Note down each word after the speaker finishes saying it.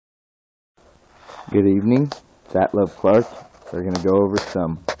Good evening, Fat Love Clark. We're going to go over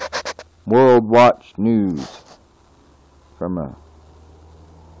some World Watch news from a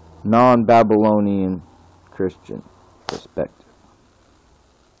non-Babylonian Christian perspective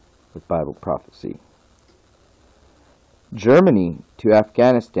with Bible prophecy. Germany to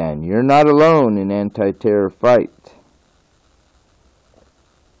Afghanistan. You're not alone in anti-terror fight.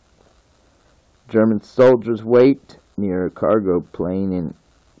 German soldiers wait near a cargo plane in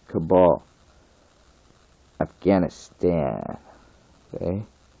Kabul, Afghanistan. Okay,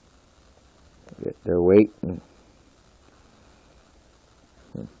 they're waiting.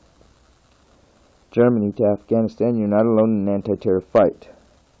 Germany to Afghanistan. You're not alone in an anti-terror fight.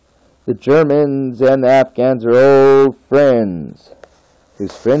 The Germans and the Afghans are old friends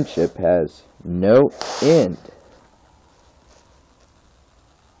whose friendship has no end.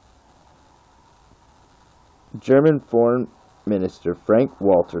 German Foreign Minister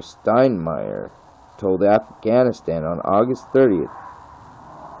Frank-Walter Steinmeier told Afghanistan on August 30th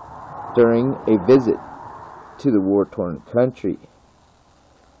during a visit to the war-torn country.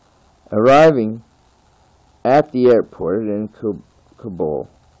 Arriving at the airport in Kabul,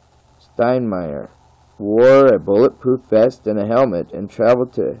 Steinmeier wore a bulletproof vest and a helmet and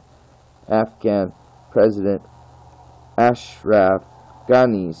traveled to Afghan President Ashraf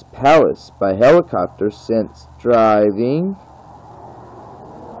Ghani's palace by helicopter since driving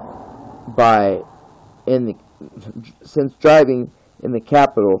in the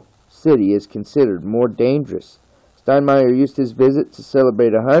capital city is considered more dangerous. Steinmeier used his visit to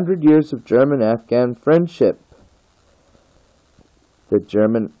celebrate 100 years of German-Afghan friendship. The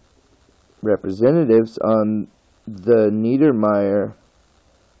German representatives on the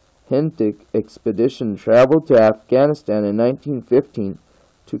Niedermeyer-Hintig expedition traveled to Afghanistan in 1915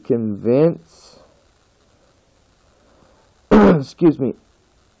 to convince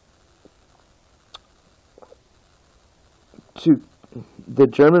the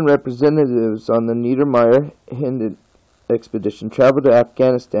German representatives on the Niedermeyer-Hindig expedition traveled to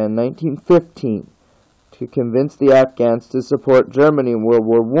Afghanistan in 1915 to convince the Afghans to support Germany in World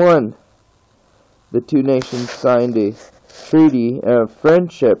War I. The two nations signed a treaty of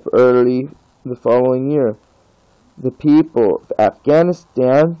friendship early the following year. The people of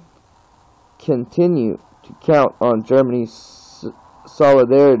Afghanistan continue to count on Germany's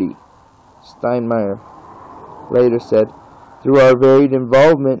solidarity, Steinmeier later said. Through our varied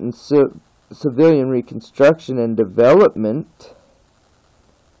involvement in civilian reconstruction and development,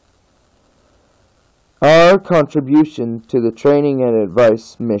 our contribution to the training and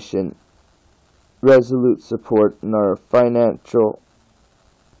advice mission, resolute support, and our financial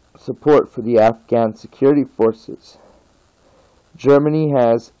support for the Afghan security forces. Germany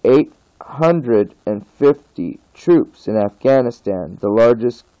has 850 troops in Afghanistan, the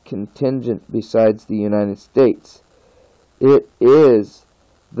largest contingent besides the United States. It is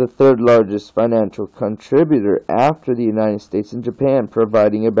the third largest financial contributor after the United States and Japan,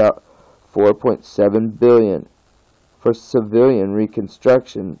 providing about $4.7 billion for civilian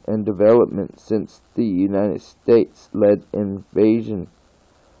reconstruction and development since the United States led invasion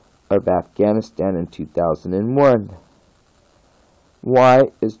of Afghanistan in 2001. Why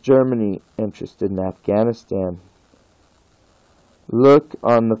is Germany interested in Afghanistan? Look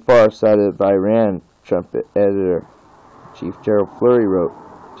on the far side of Iran, Trumpet editor Chief Gerald Flurry wrote,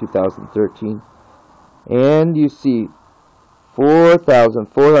 2013, and you see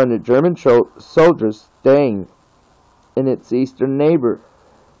 4,400 German soldiers staying in its eastern neighbor,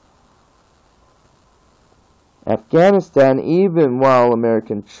 Afghanistan, even while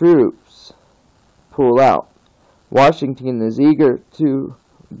American troops pull out. Washington is eager to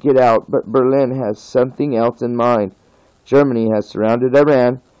get out, but Berlin has something else in mind. Germany has surrounded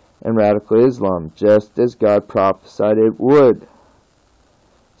Iran and radical Islam, just as God prophesied it would.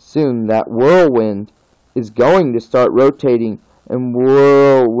 Soon that whirlwind is going to start rotating and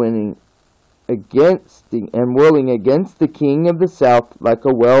whirling against the king of the south like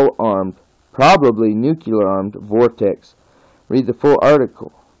a well-armed, probably nuclear-armed vortex. Read the full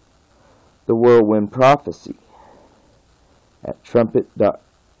article, The Whirlwind Prophecy, at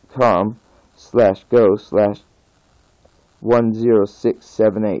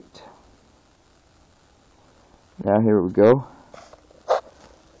trumpet.com/go/10678. Now here we go.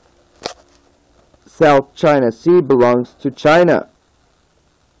 South China Sea belongs to China.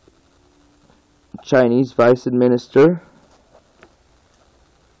 Chinese Vice Minister,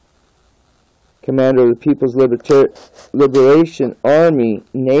 Commander of the People's Liberation Army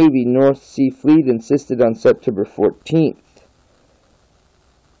Navy North Sea Fleet insisted on September 14th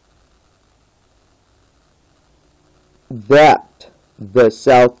that the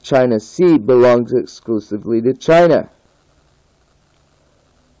South China Sea belongs exclusively to China.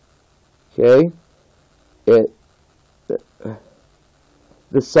 Okay? The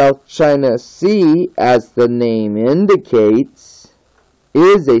South China Sea, as the name indicates,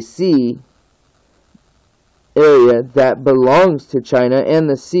 is a sea area that belongs to China, and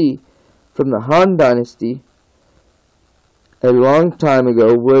the sea from the Han Dynasty a long time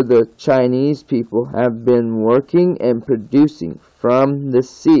ago, where the Chinese people have been working and producing from the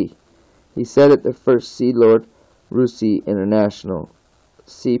sea. He said at the first Sea Lord Rusi International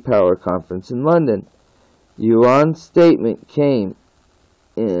Sea Power Conference in London. Yuan's statement came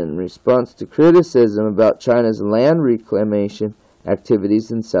in response to criticism about China's land reclamation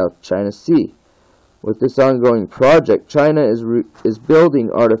activities in South China Sea. With this ongoing project, China is building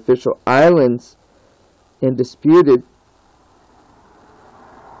artificial islands in disputed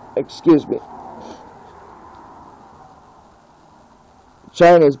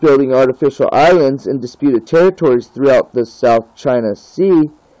China is building artificial islands in disputed territories throughout the South China Sea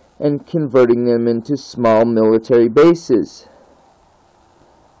and converting them into small military bases.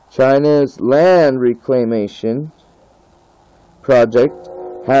 China's land reclamation project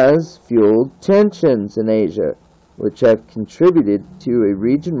has fueled tensions in Asia, which have contributed to a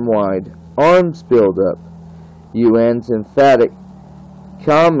region-wide arms buildup. UN's emphatic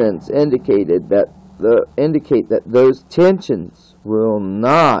comments indicate that those tensions will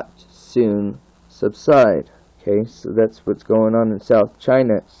not soon subside. Okay, so that's what's going on in South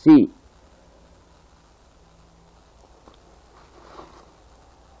China Sea.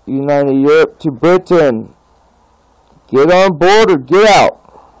 United Europe to Britain. Get on board or get out.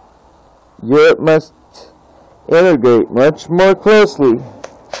 Europe must integrate much more closely,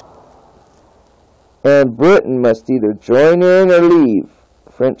 and Britain must either join in or leave.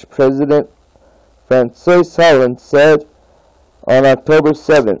 French President François Hollande said on October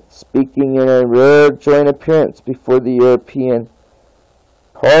 7th, speaking in a rare joint appearance before the European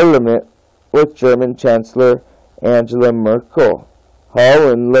Parliament with German Chancellor Angela Merkel.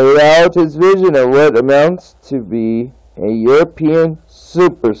 Hollande laid out his vision of what amounts to be a European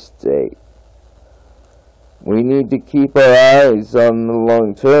superstate. We need to keep our eyes on the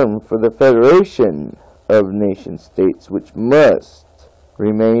long term for the federation of nation-states, which must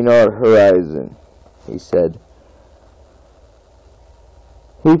remain our horizon, he said.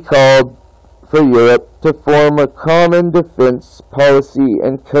 He called for Europe to form a common defense policy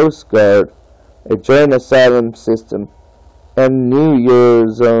and coast guard, a joint asylum system, and new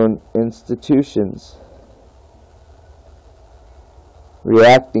Eurozone institutions.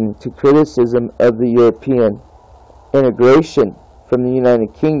 Reacting to criticism of the European integration from the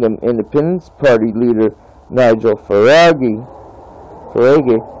United Kingdom, Independence Party leader Nigel Farage,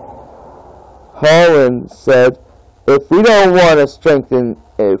 Hollande said, If we don't want to strengthen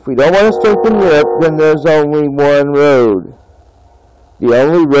Europe, then there's only one road. The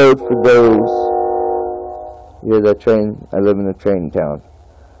only road for those. Here's a train. I live in a train town.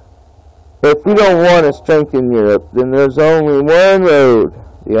 If we don't want to strengthen Europe, then there's only one road.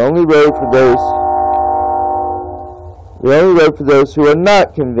 The only road for those who are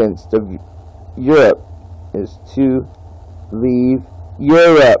not convinced of Europe is to leave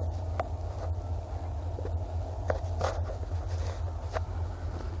Europe.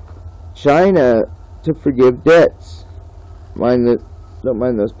 China to forgive debts. Don't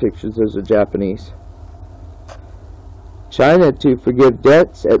mind those pictures, those are Japanese. China to forgive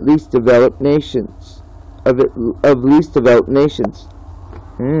debts of least developed nations. That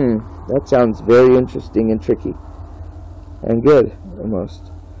sounds very interesting and tricky. And good,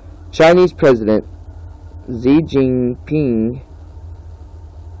 almost. Chinese President Xi Jinping,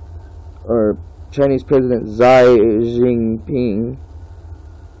 or Chinese President Xi Jinping,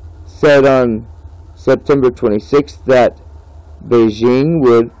 said on September 26th that Beijing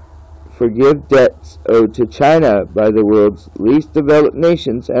would forgive debts owed to China by the world's least developed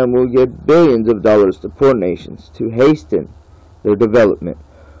nations and will give billions of dollars to poor nations to hasten their development.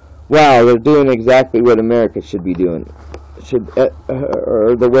 Wow, they're doing exactly what America should be doing.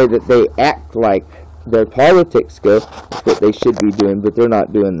 Or the way that they act like their politics go is what they should be doing, but they're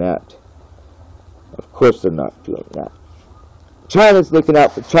not doing that. Of course they're not doing that. China's looking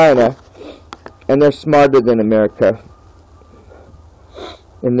out for China, and they're smarter than America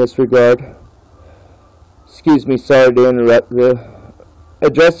in this regard. Excuse me, sorry to interrupt.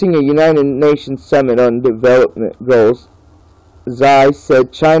 Addressing a United Nations Summit on Development Goals, Xi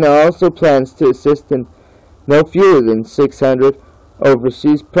said China also plans to assist in no fewer than 600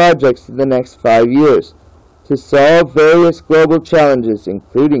 overseas projects in the next 5 years to solve various global challenges,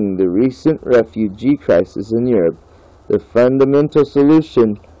 including the recent refugee crisis in Europe, The fundamental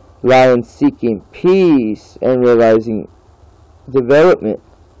solution lies in seeking peace and realizing development.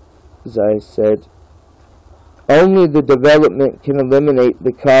 As I said, only the development can eliminate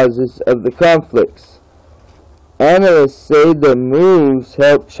the causes of the conflicts. Analysts say the moves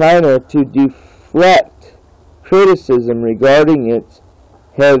help China to deflect criticism regarding its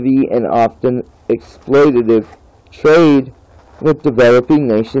heavy and often exploitative trade with developing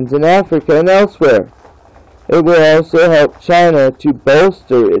nations in Africa and elsewhere. It will also help China to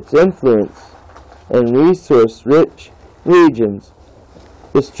bolster its influence in resource-rich regions.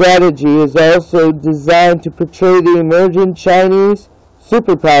 The strategy is also designed to portray the emerging Chinese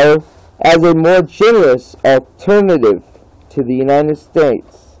superpower as a more generous alternative to the United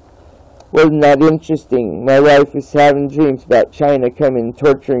States. Wasn't that interesting? My wife is having dreams about China coming and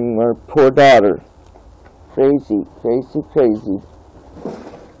torturing our poor daughter. Crazy, crazy, crazy.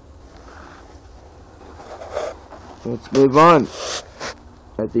 Let's move on.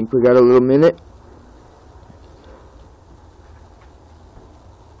 I think we got a little minute.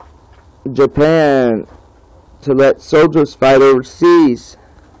 Japan to let soldiers fight overseas,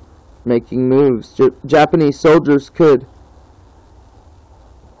 making moves. Japanese soldiers could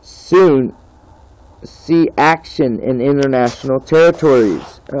soon see action in international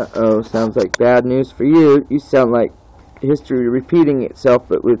territories. Uh-oh, sounds like bad news for you. You sound like history repeating itself,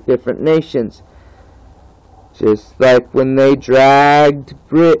 but with different nations. Just like when they dragged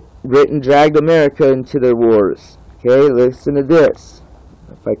Britain dragged America into their wars. Okay, listen to this,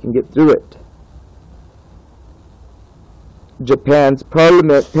 if I can get through it. Japan's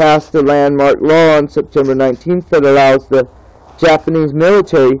parliament passed a landmark law on September 19th that allows the Japanese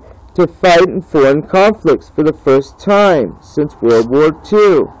military to fight in foreign conflicts for the first time since World War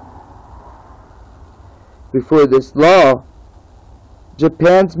II. Before this law,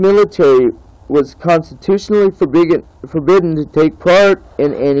 Japan's military was constitutionally forbidden to take part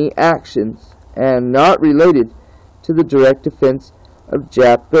in any actions and not related to the direct defense of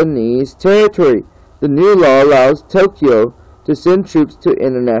Japanese territory. The new law allows Tokyo to send troops to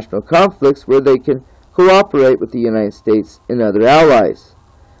international conflicts where they can cooperate with the United States and other allies.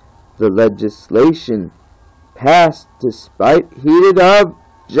 The legislation passed despite heated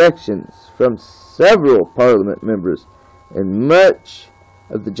objections from several parliament members and much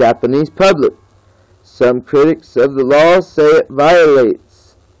of the Japanese public. Some critics of the law say it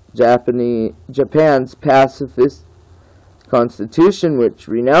violates Japan's pacifist constitution, which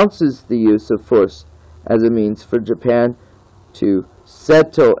renounces the use of force as a means for Japan to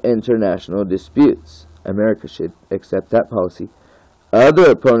settle international disputes. America should accept that policy. Other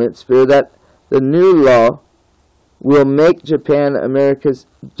opponents fear that the new law will make Japan America's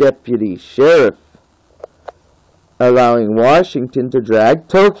deputy sheriff, allowing Washington to drag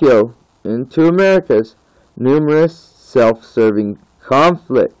Tokyo into America's numerous self-serving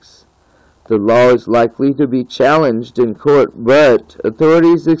conflicts. The law is likely to be challenged in court, but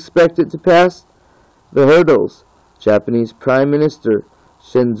authorities expect it to pass the hurdles. Japanese Prime Minister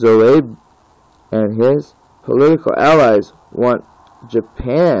Shinzo Abe and his political allies want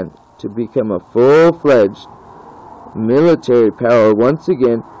Japan to become a full-fledged military power once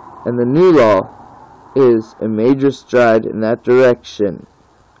again, and the new law is a major stride in that direction.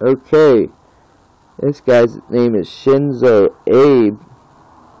 Okay, this guy's name is Shinzo Abe.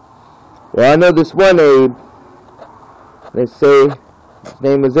 Well, I know this one Abe. They say his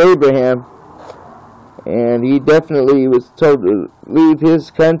name was Abraham, and he definitely was told to leave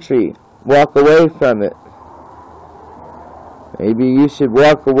his country, walk away from it. Maybe you should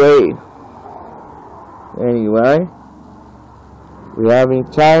walk away. Anyway, we have any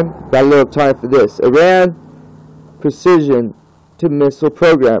time? Got a little time for this. Iran precision to missile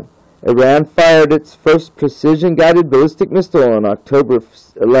program. Iran fired its first precision-guided ballistic missile on October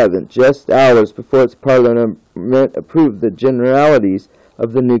 11th, just hours before its parliament approved the generalities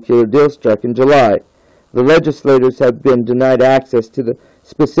of the nuclear deal struck in July. The legislators have been denied access to the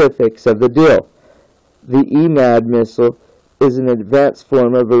specifics of the deal. The EMAD missile is an advanced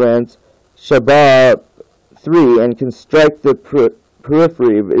form of Iran's Shahab-3 and can strike the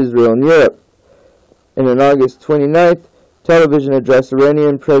periphery of Israel and Europe. In an August 29th television address,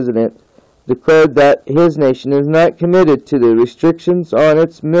 Iranian president declared that his nation is not committed to the restrictions on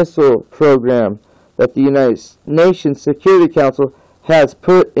its missile program that the United Nations Security Council has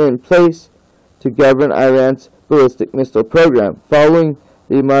put in place to govern Iran's ballistic missile program. Following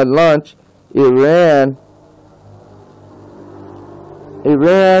the EMAD launch, Hassan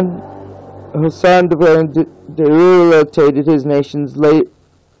stated his nation's late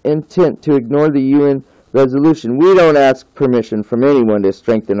intent to ignore the UN resolution. We don't ask permission from anyone to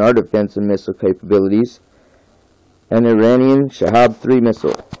strengthen our defense and missile capabilities. and Iranian Shahab 3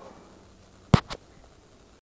 missile.